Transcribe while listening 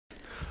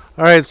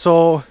Alright,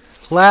 so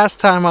last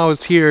time I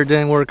was here it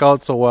didn't work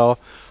out so well.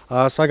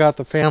 So I got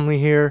the family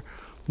here.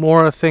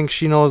 Maura thinks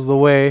she knows the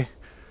way.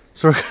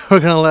 So we're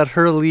going to let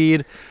her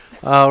lead.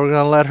 We're going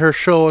to let her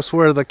show us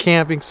where the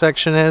camping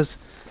section is.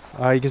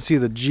 You can see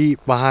the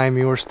Jeep behind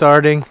me. We're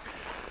starting.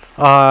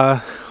 We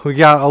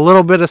got a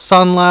little bit of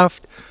sun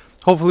left.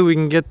 Hopefully we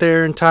can get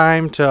there in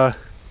time to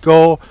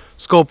go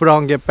scope it out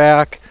and get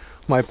back.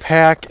 My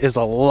pack is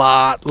a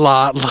lot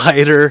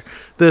lighter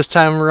this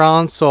time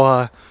around.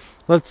 So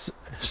let's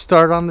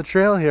start on the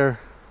trail here.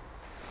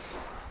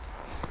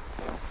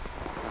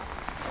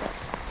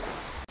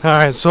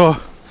 Alright, so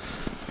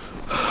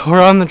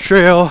we're on the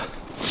trail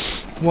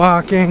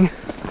walking.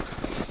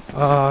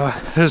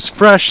 There's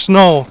fresh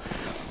snow.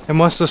 It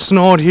must have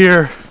snowed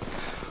here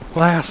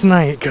last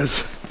night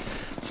because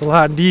it's a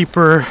lot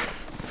deeper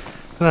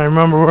than I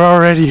remember. We're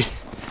already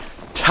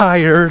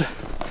tired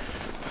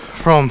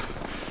from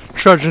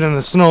trudging in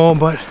the snow,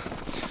 but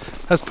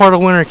that's part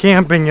of winter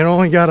camping. You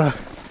know, you gotta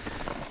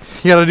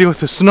deal with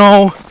the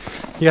snow,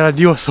 you gotta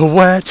deal with the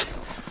wet.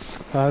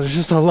 There's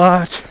just a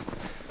lot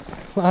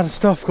of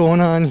stuff going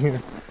on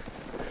here.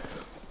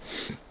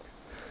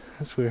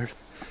 That's weird.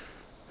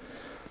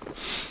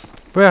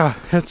 But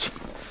yeah,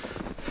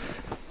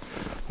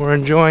 we're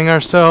enjoying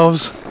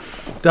ourselves.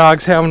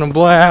 Dog's having a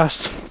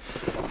blast,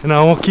 and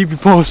I will keep you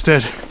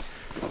posted.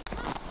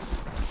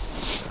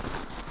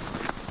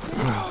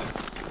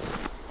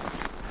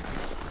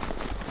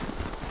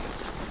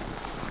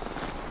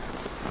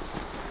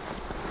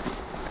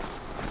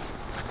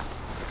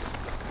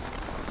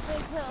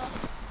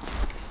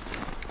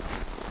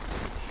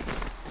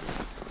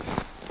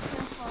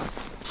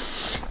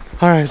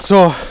 Alright,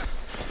 so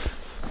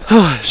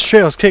this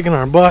trail's kicking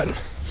our butt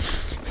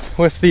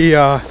with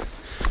the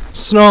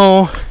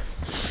snow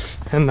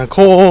and the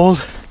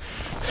cold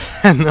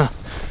and the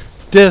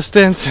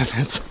distance, and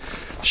it's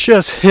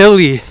just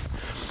hilly.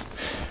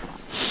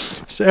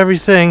 It's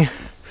everything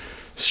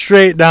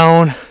straight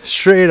down,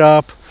 straight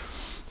up.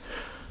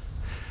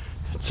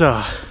 It's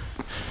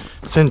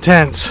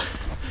intense,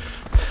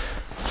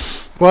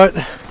 but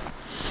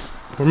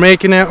we're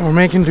making it. We're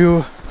making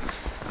do.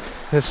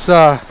 This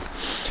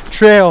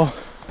trail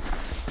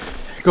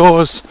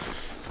goes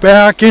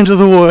back into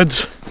the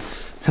woods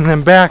and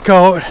then back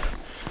out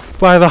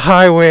by the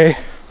highway,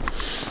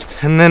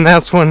 and then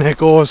that's when it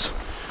goes.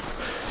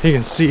 You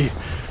can see,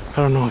 I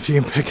don't know if you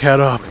can pick that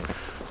up.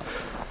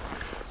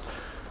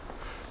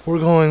 We're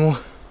going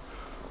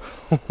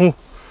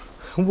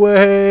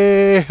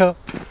way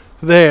up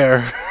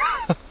there.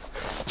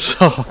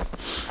 So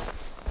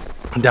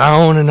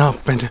down and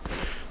up and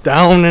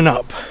down and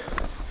up.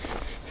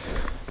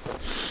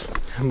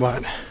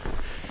 But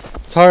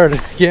it's hard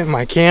getting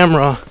my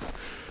camera,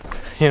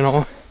 you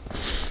know.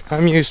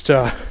 I'm used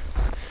to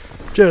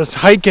just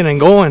hiking and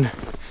going,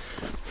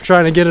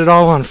 trying to get it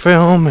all on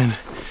film and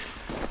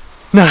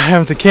not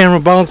having the camera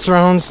bounce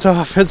around and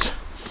stuff. It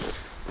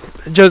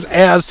just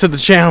adds to the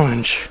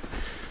challenge,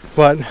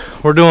 but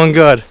we're doing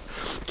good.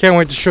 Can't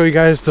wait to show you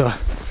guys the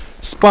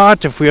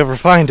spot if we ever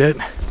find it.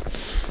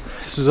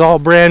 This is all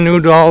brand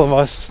new to all of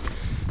us.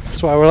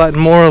 That's why we're letting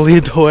Maura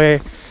lead the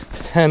way,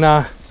 and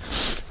I'll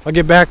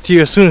get back to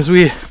you as soon as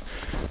we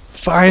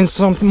find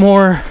some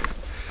more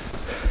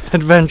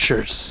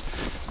adventures.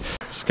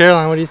 So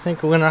Caroline, what do you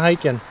think of winter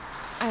hiking?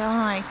 I don't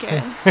like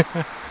it.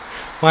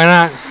 Why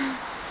not?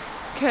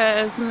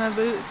 Because my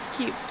boots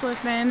keep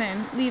slipping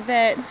and leave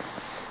it.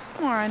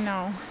 Or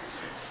no.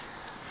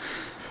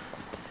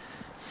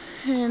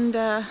 And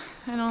I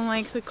don't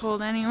like the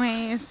cold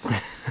anyways.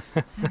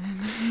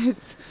 And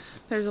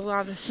there's a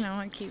lot of snow.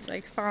 I keep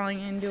like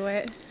falling into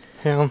it.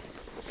 Yeah.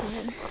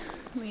 But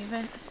leave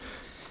it.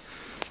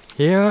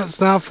 Yeah, it's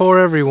not for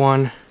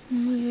everyone.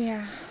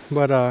 Yeah.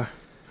 But we're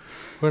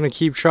gonna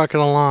keep trucking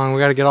along. We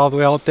gotta get all the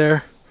way out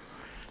there,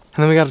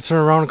 and then we gotta turn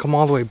around and come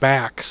all the way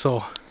back.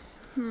 So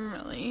I'm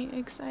really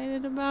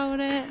excited about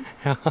it.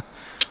 yeah.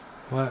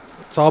 But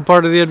it's all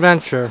part of the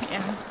adventure.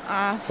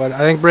 Yeah. But I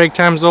think break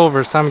time's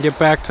over. It's time to get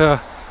back to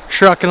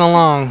trucking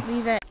along.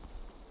 Leave it.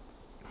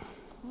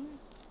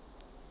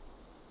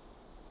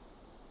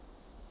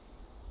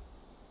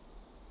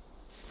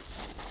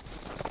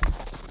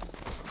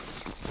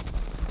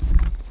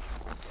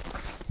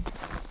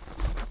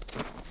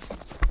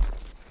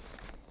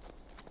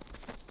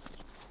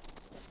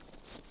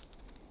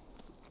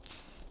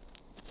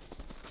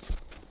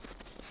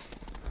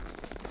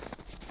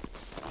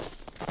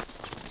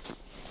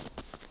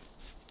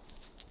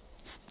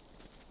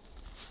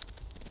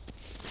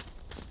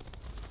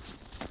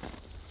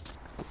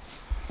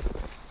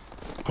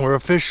 We're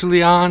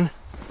officially on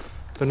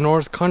the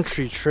North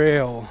Country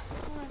Trail.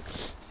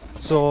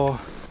 So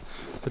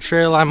the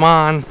trail I'm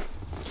on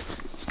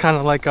is kind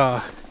of like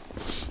a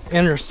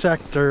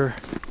intersector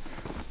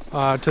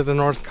to the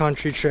North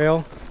Country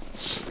Trail.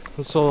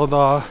 And so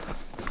the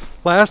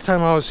last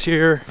time I was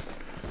here,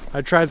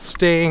 I tried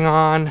staying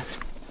on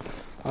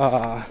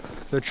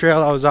the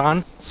trail I was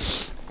on,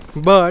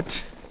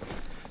 but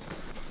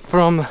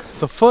from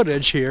the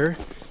footage here,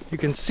 you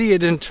can see it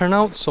didn't turn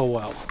out so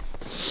well.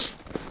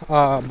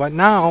 But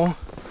now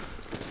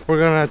we're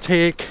gonna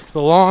take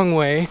the long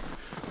way,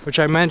 which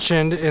I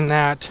mentioned in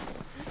that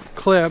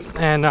clip,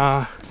 and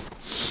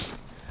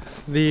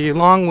the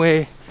long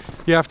way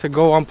you have to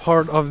go on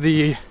part of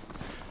the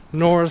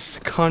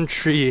North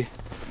Country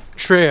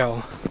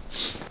Trail,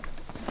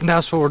 and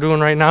that's what we're doing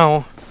right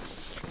now.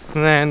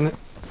 And then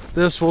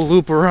this will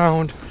loop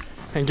around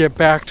and get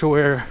back to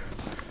where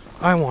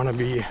I want to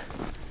be.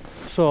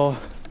 So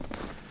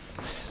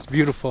it's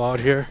beautiful out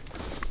here.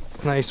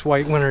 Nice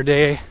white winter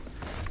day.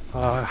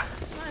 The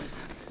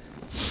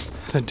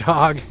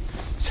dog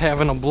is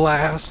having a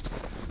blast.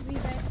 Leave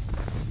it.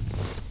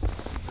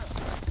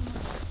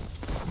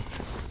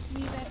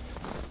 Leave it.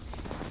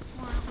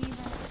 Come on, leave it.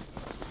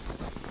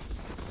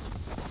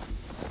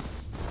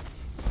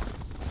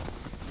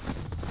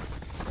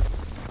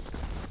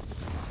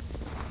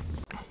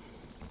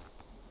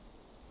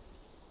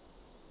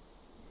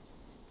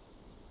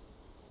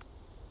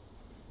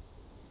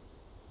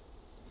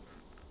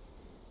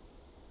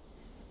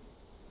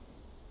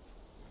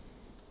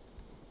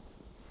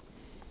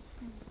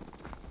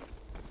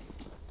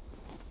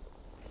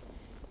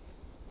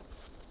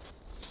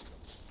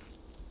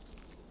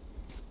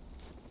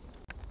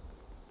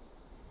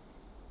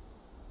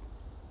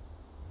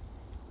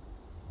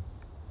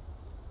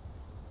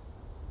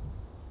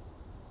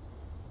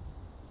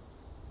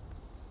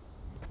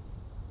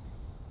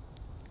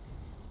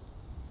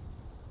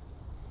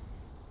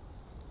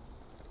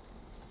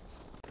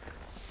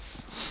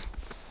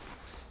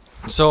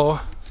 So,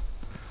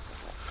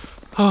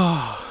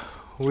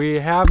 we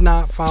have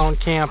not found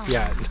camp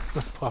yet.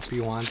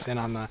 Puppy wants in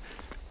on the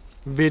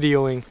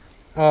videoing.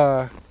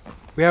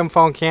 We haven't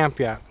found camp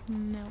yet.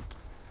 Nope.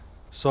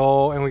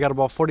 So, and we got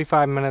about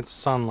 45 minutes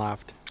sun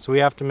left. So we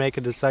have to make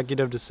a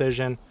executive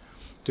decision.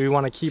 Do we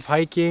want to keep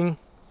hiking,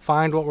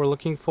 find what we're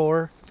looking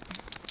for,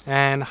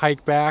 and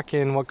hike back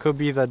in what could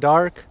be the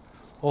dark?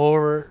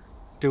 Or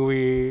do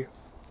we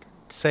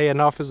say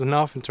enough is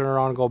enough and turn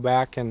around and go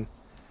back and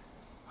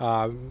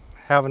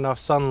have enough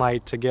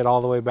sunlight to get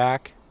all the way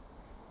back?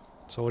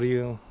 So what do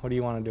you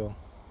want to do?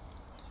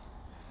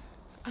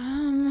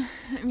 I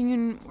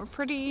mean, we're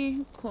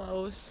pretty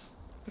close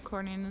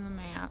according to the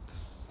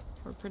maps.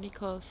 We're pretty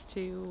close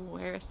to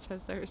where it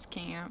says there's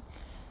camp.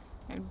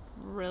 I'd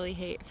really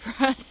hate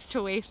for us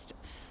to waste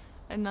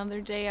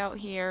another day out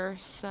here,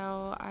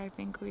 so I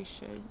think we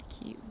should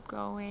keep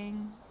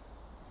going.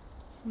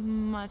 As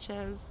much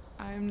as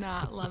I'm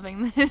not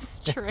loving this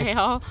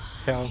trail.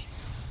 Yeah.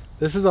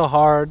 This is a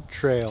hard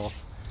trail.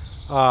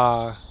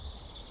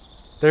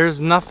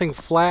 There's nothing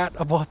flat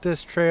about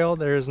this trail.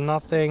 There's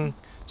nothing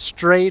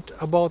straight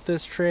about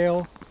this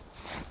trail.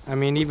 I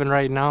mean, even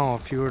right now,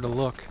 if you were to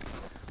look,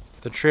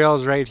 the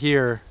trail's right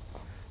here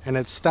and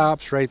it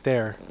stops right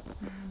there.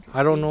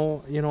 I don't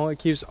know, you know, it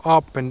keeps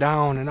up and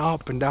down and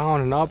up and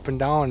down and up and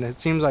down. It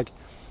seems like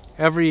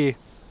every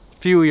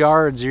few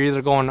yards you're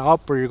either going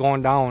up or you're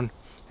going down,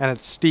 and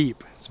it's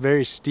steep. It's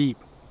very steep.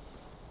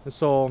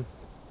 So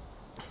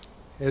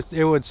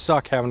it would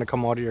suck having to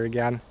come out here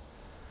again.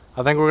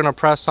 I think we're gonna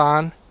press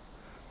on.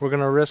 We're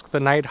gonna risk the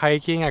night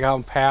hiking. I got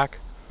a pack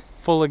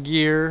full of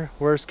gear.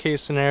 Worst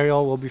case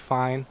scenario, we'll be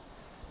fine.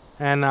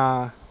 And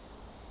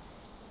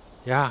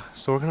yeah,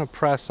 so we're gonna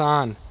press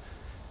on.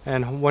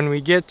 And when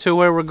we get to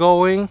where we're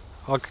going,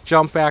 I'll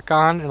jump back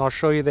on and I'll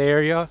show you the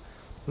area.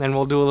 And then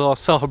we'll do a little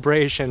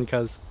celebration,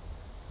 because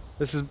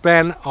this has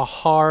been a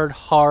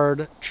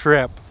hard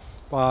trip.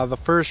 The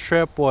first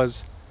trip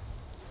was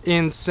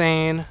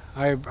insane.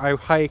 I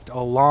hiked a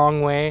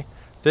long way.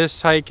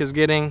 This hike is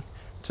getting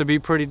to be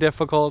pretty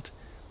difficult,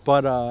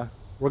 but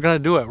we're gonna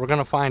do it. We're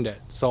gonna find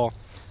it. So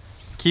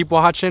keep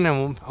watching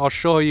and I'll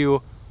show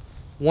you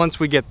once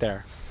we get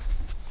there.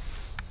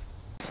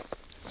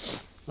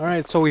 All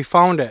right, so we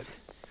found it.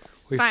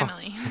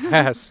 Finally.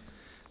 Yes,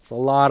 it's a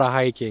lot of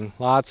hiking,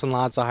 lots and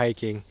lots of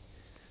hiking.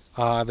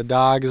 The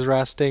dog is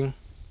resting.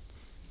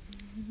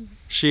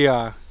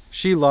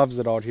 She loves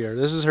it out here.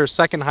 This is her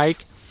second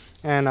hike,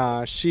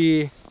 and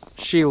she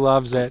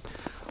loves it.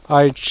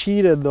 I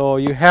cheated though.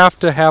 You have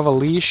to have a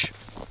leash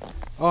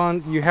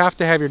on. You have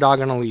to have your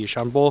dog on a leash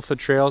on both the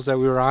trails that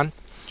we were on.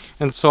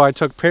 And so I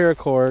took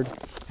paracord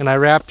and I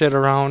wrapped it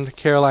around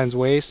Caroline's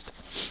waist.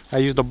 I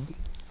used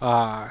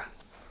a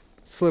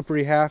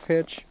slippery half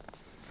hitch,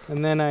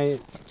 and then I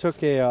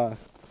took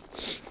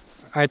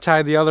I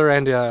tied the other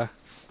end to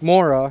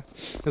Mora,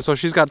 and so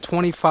she's got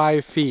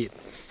 25 feet.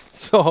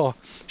 So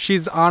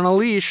she's on a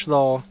leash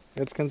though.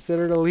 It's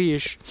considered a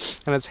leash,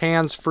 and it's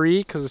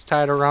hands-free because it's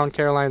tied around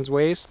Caroline's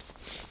waist.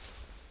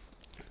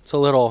 It's a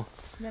little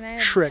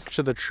trick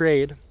to the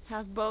trade.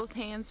 Have both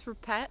hands for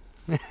pets.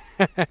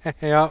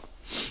 Yeah.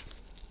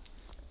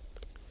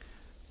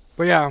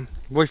 But yeah,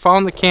 we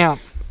found the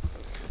camp.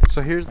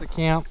 So here's the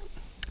camp.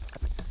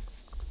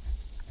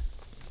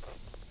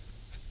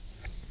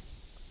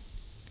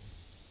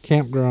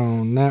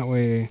 Campground that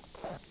way.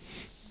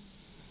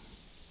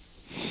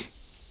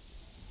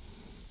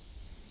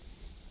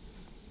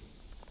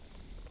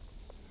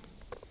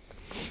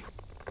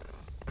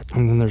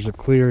 And then there's a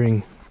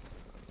clearing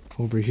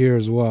over here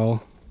as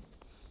well.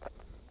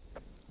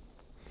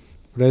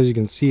 but as you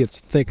can see, it's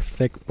thick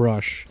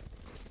brush.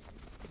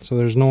 So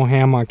there's no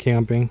hammock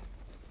camping.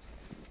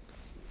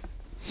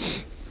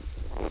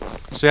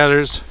 So yeah,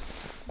 there's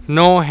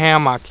no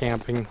hammock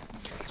camping.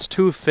 It's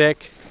too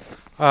thick,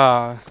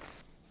 but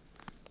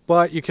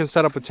you can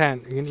set up a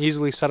tent. You can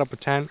easily set up a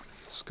tent.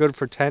 It's good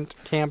for tent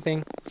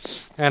camping.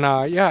 And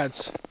yeah,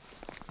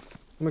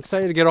 I'm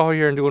excited to get out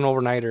here and do an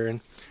overnighter.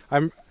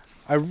 And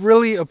I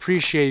really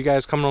appreciate you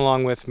guys coming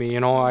along with me. You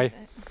know,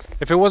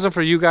 if it wasn't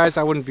for you guys,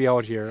 I wouldn't be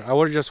out here. I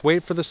would just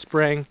wait for the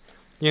spring,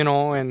 you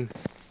know, and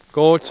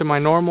go to my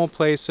normal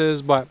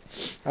places. But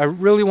I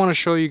really want to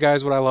show you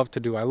guys what I love to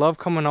do. I love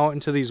coming out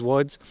into these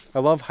woods. I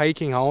love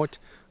hiking out.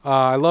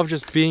 I love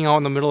just being out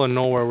in the middle of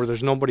nowhere where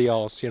there's nobody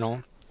else, you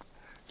know.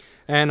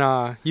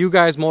 And you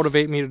guys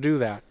motivate me to do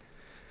that.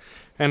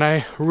 And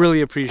I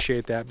really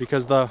appreciate that,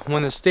 because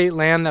when the state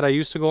land that I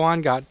used to go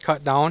on got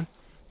cut down,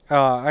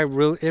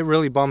 it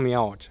really bummed me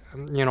out.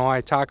 You know,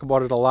 I talk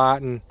about it a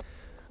lot, and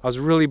I was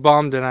really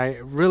bummed, and I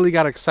really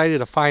got excited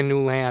to find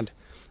new land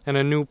and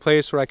a new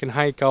place where I can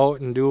hike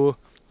out and do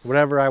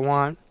whatever I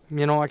want.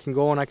 You know, I can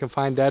go and I can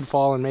find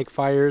deadfall and make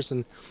fires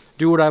and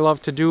do what I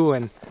love to do.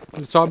 And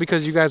it's all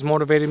because you guys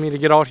motivated me to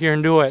get out here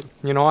and do it.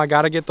 You know, I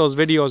got to get those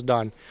videos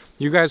done.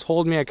 You guys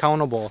hold me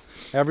accountable.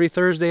 Every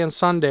Thursday and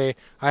Sunday,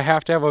 I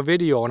have to have a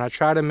video, and I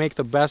try to make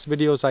the best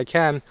videos I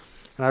can.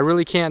 And I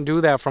really can't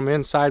do that from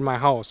inside my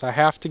house. I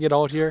have to get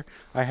out here.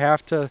 I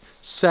have to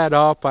set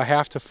up. I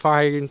have to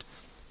find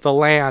the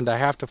land. I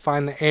have to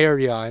find the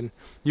area. And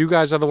you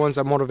guys are the ones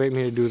that motivate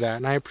me to do that.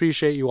 And I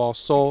appreciate you all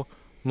so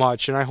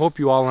much. And I hope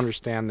you all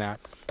understand that.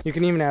 You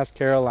can even ask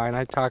Caroline.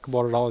 I talk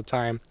about it all the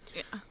time.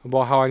 Yeah.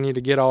 About how I need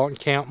to get out and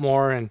camp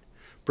more and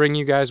bring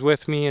you guys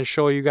with me and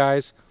show you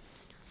guys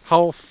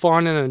how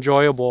fun and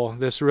enjoyable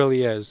this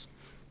really is.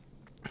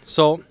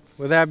 So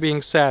with that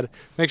being said,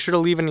 make sure to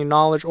leave any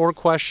knowledge or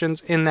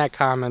questions in that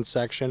comment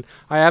section.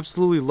 I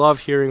absolutely love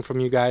hearing from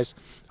you guys.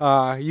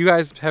 You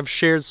guys have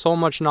shared so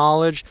much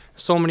knowledge,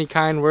 so many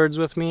kind words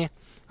with me.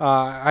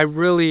 I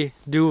really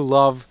do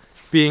love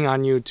being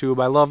on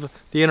YouTube. I love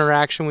the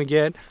interaction we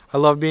get. I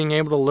love being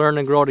able to learn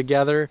and grow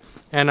together.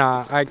 And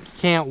I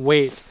can't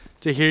wait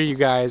to hear you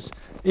guys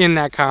in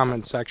that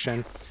comment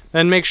section.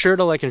 Then make sure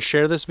to like and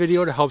share this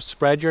video to help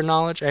spread your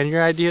knowledge and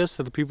your ideas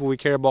to the people we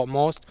care about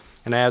most.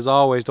 And as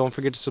always, don't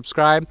forget to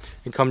subscribe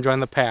and come join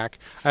the pack.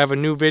 I have a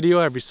new video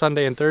every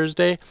Sunday and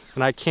Thursday,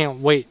 and I can't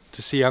wait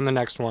to see you on the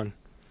next one.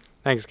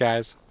 Thanks,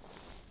 guys.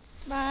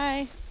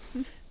 Bye.